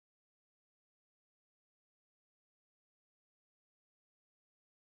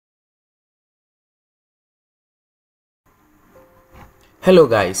Hello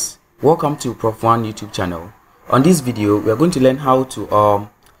guys, welcome to Prof One YouTube channel. On this video we are going to learn how to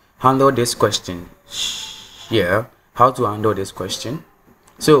handle this question here. How to handle this question.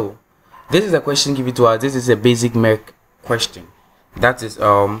 So this is a question given to us. This is a basic MEC question. That is we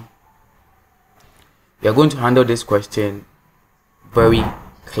are going to handle this question very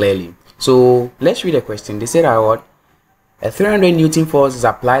clearly. So let's read the question. They said what? A 300 Newton force is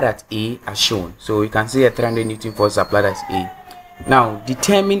applied at A as shown. So you can see a 300 Newton force is applied at A. Now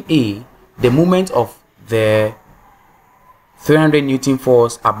determine A, the moment of the 300 Newton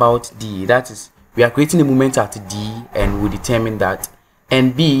force about D. That is, we are creating a moment at D and we'll determine that.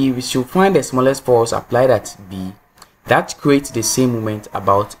 And B, we should find the smallest force applied at B that creates the same moment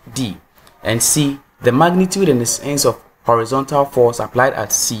about D. And C, the magnitude and the sense of horizontal force applied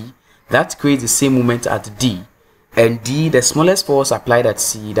at C that creates the same moment at D. And D, the smallest force applied at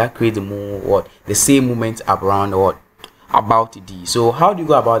C that creates the same moment around about D. So how do you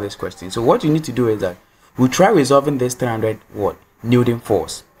go about this question? So what you need to do is that we'll try resolving this 300 Newton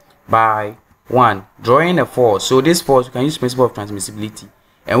force by one, drawing a force. So this force, we can use principle of transmissibility,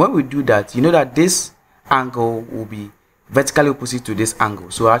 and when we do that, you know that this angle will be vertically opposite to this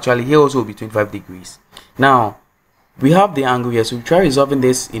angle. So actually here also will be 25 degrees. Now we have the angle here, so we try resolving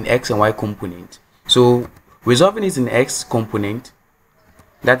this in X and Y component. So resolving it in X component,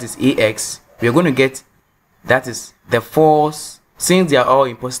 that is AX, we are going to get, that is the force. Since they are all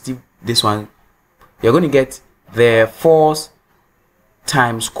in positive, this one, you're going to get the force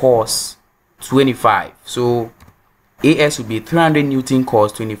times cos 25. So AS will be 300 Newton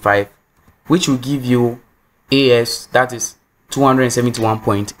cos 25, which will give you AS, that is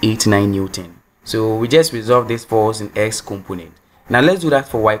 271.89 Newton. So we just resolve this force in X component. Now let's do that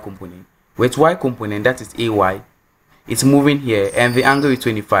for Y component. With Y component, that is AY, it's moving here and the angle is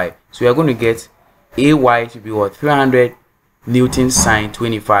 25. So we are going to get AY to be 300 Newton sine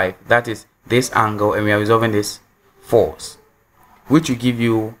 25. That is this angle, and we are resolving this force, which will give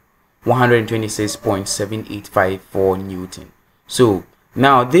you 126.7854 Newton. So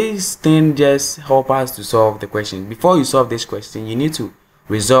now this thing just help us to solve the question. Before you solve this question, you need to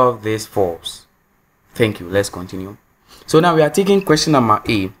resolve this force. Thank you. Let's continue. So now we are taking question number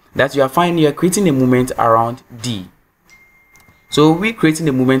A, that you are finding, you are creating a moment around D. So we're creating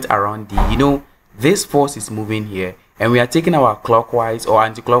a moment around D. You know, this force is moving here, and we are taking our clockwise or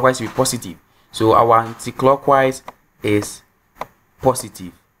anti-clockwise to be positive. So our anti-clockwise is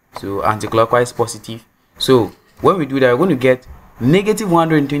positive. So anti-clockwise positive. So when we do that, we're going to get negative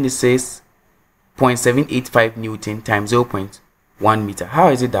 126.785 Newton times 0.1 meter. How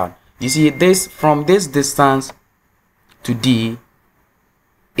is it done? You see, this from this distance to D,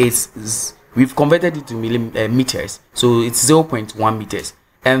 we've converted it to meters. So it's 0.1 meters.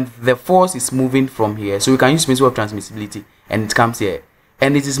 And the force is moving from here, so we can use principle of transmissibility, and it comes here,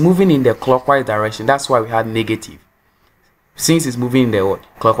 and it is moving in the clockwise direction. That's why we had negative, since it's moving in the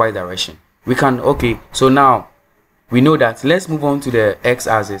clockwise direction. We can, okay, so now we know that. Let's move on to the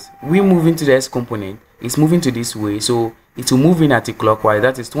x-axis. We move into the s component, it's moving to this way, so it will move in anti-clockwise.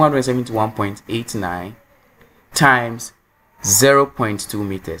 That is 271.89 times 0.2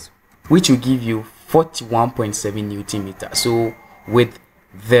 meters, which will give you 41.7 Newton meters. So with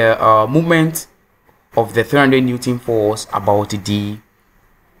the moment of the 300 Newton force about D,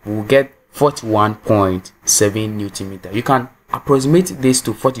 we'll get 41.7 Newton meter. You can approximate this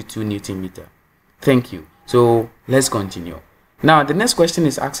to 42 Newton meter. Thank you. So let's continue. Now the next question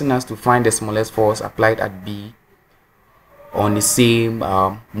is asking us to find the smallest force applied at B on the same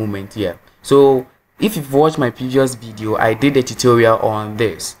moment here. So if you've watched my previous video, I did a tutorial on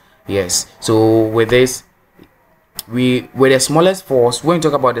this. Yes, so with this, with the smallest force, when you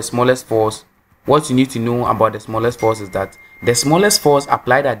talk about the smallest force, what you need to know about the smallest force is that the smallest force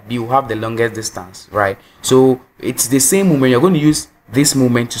applied at B will have the longest distance, right? So it's the same moment. You're going to use this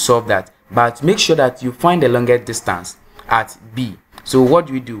moment to solve that, but make sure that you find the longest distance at B. So what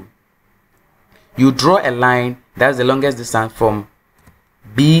do? You draw a line that's the longest distance from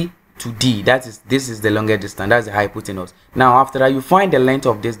B to D. This is the longest distance. That's the hypotenuse. Now after that, you find the length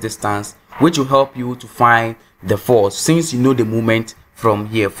of this distance, which will help you to find the force, since you know the moment from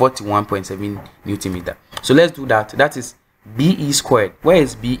here, 41.7 Newton meter. So let's do that. That is BE squared. Where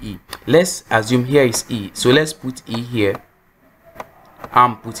is BE? Let's assume here is E. So let's put E here.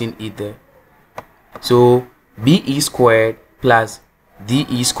 I'm putting E there. So BE squared plus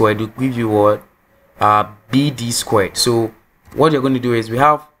DE squared will give you what? BD squared. So what you're going to do is, we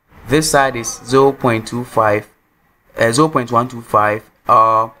have this side is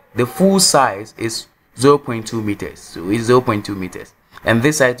 0.125. The full size is 0.2 meters. So it's 0.2 meters, and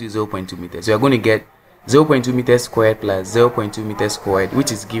this side is 0.2 meters. So you're going to get 0.2 meters squared plus 0.2 meters squared,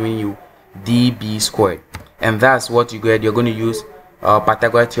 which is giving you dB squared. And that's what you get. You're going to use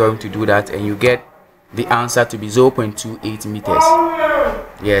Pythagoras theorem to do that, and you get the answer to be 0.28 meters.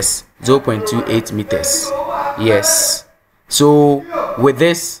 Yes, 0.28 meters. Yes. So with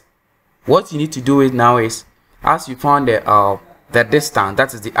this, what you need to do is now is, as you found the distance,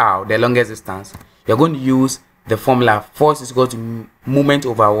 that is the r, the longest distance, you're going to use the formula force is equal to moment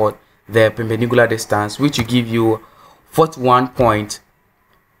over what, the perpendicular distance, which will give you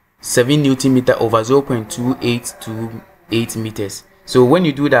 41.7 Newton meter over 0.2828 meters. So when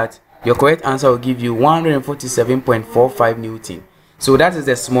you do that, your correct answer will give you 147.45 Newton. So that is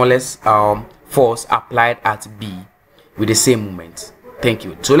the smallest force applied at B with the same moment. Thank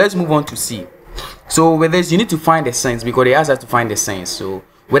you. So let's move on to C. So with this, you need to find the sense, because they asked us to find the sense. So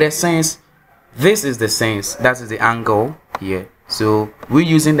with the sense, this is the sense, that is the angle here. So we're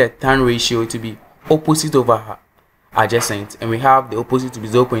using the tan ratio to be opposite over adjacent, and we have the opposite to be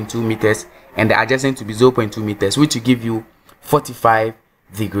 0.2 meters and the adjacent to be 0.2 meters, which will give you 45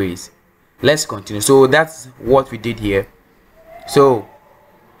 degrees. Let's continue. So that's what we did here. So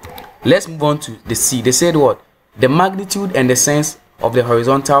let's move on to the C. They said what? The magnitude and the sense of the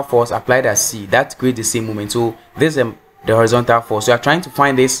horizontal force applied at C, that creates the same moment. So this is the horizontal force. So you are trying to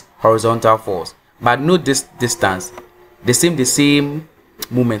find this horizontal force, but note this distance, the same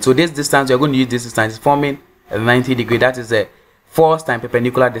moment. So this distance, you're going to use this distance, is forming a 90 degree. That is a force times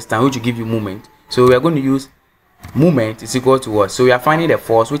perpendicular distance, which will give you moment. So we are going to use moment is equal to what? So we are finding the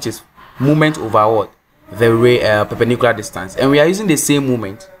force, which is moment over what? The perpendicular distance, and we are using the same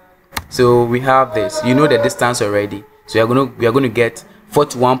moment. So we have this, you know the distance already. So we are going to get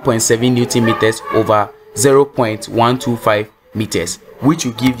 41.7 Newton meters over 0.125 meters, which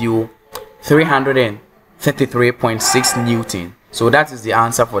will give you 333.6 Newton. So that is the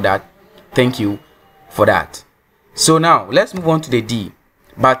answer for that. Thank you for that. So now let's move on to the D.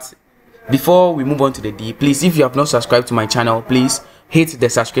 But before we move on to the D, please, if you have not subscribed to my channel, please hit the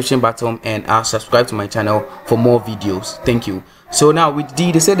subscription button and subscribe to my channel for more videos. Thank you. So now with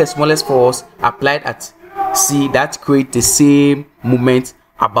D, they said the smallest force applied at C, that create the same moment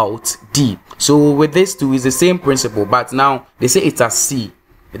about D. So with this too is the same principle, but now they say it's at C.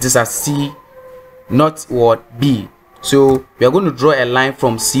 It is at C, not what, B. So we are going to draw a line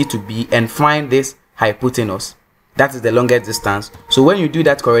from C to B and find this hypotenuse. That is the longest distance. So when you do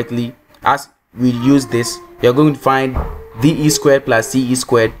that correctly, as we use this, we are going to find DE squared plus CE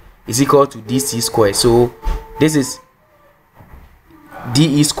squared is equal to DC squared. So this is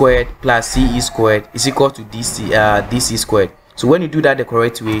DE squared plus CE squared is equal to DC squared. So when you do that the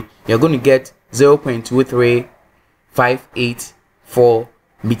correct way, you're going to get 0.23584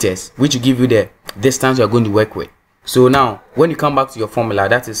 meters, which will give you the distance you're going to work with. So now when you come back to your formula,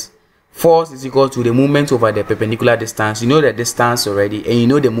 that is force is equal to the moment over the perpendicular distance. You know the distance already, and you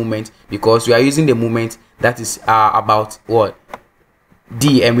know the moment because we are using the moment that is about what,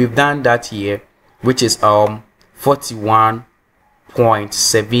 D, and we've done that here, which is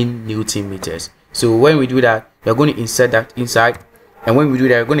 41.7 Newton meters. So when we do that, we're going to insert that inside, and when we do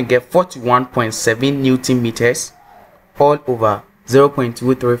that, we're going to get 41.7 Newton meters all over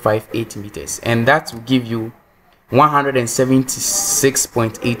 0.2358 meters, and that will give you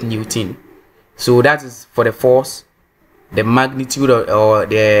 176.8 Newton. So that is for the force, the magnitude or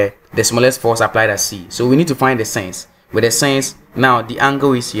the smallest force applied at C. So we need to find the sense. With the sense, now the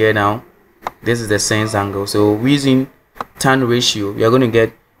angle is here. Now this is the sense angle. So we're using tan ratio, we are going to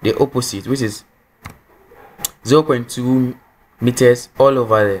get the opposite, which is 0.2 meters all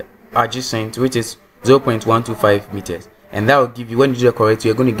over the adjacent, which is 0.125 meters, and that will give you, when you do the correct,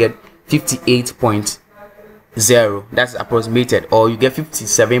 you're going to get 58.0. That's approximated, or you get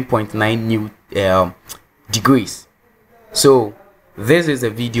 57.9 degrees. So this is a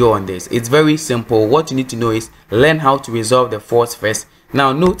video on this. It's very simple. What you need to know is learn how to resolve the force first.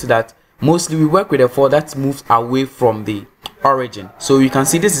 Now note that mostly we work with a force that moves away from the origin. So you can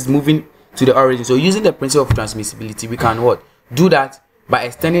see this is moving to the origin. So using the principle of transmissibility, we can what, do that by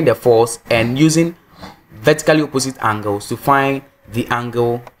extending the force and using vertically opposite angles to find the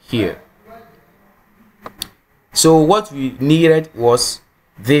angle here. So what we needed was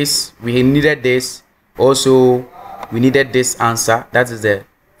this, we needed this, also we needed this answer, that is the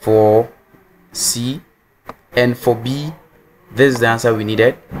for C, and for B this is the answer we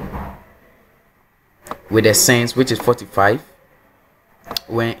needed with the sense, which is 45.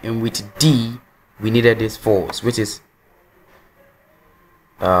 And with D we needed this force, which is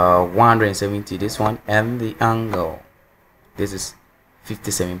 170, this one, and the angle, this is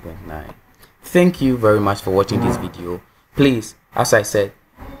 57.9. Thank you very much for watching this video. Please, as I said,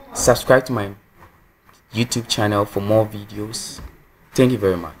 subscribe to my YouTube channel for more videos. Thank you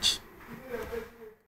very much.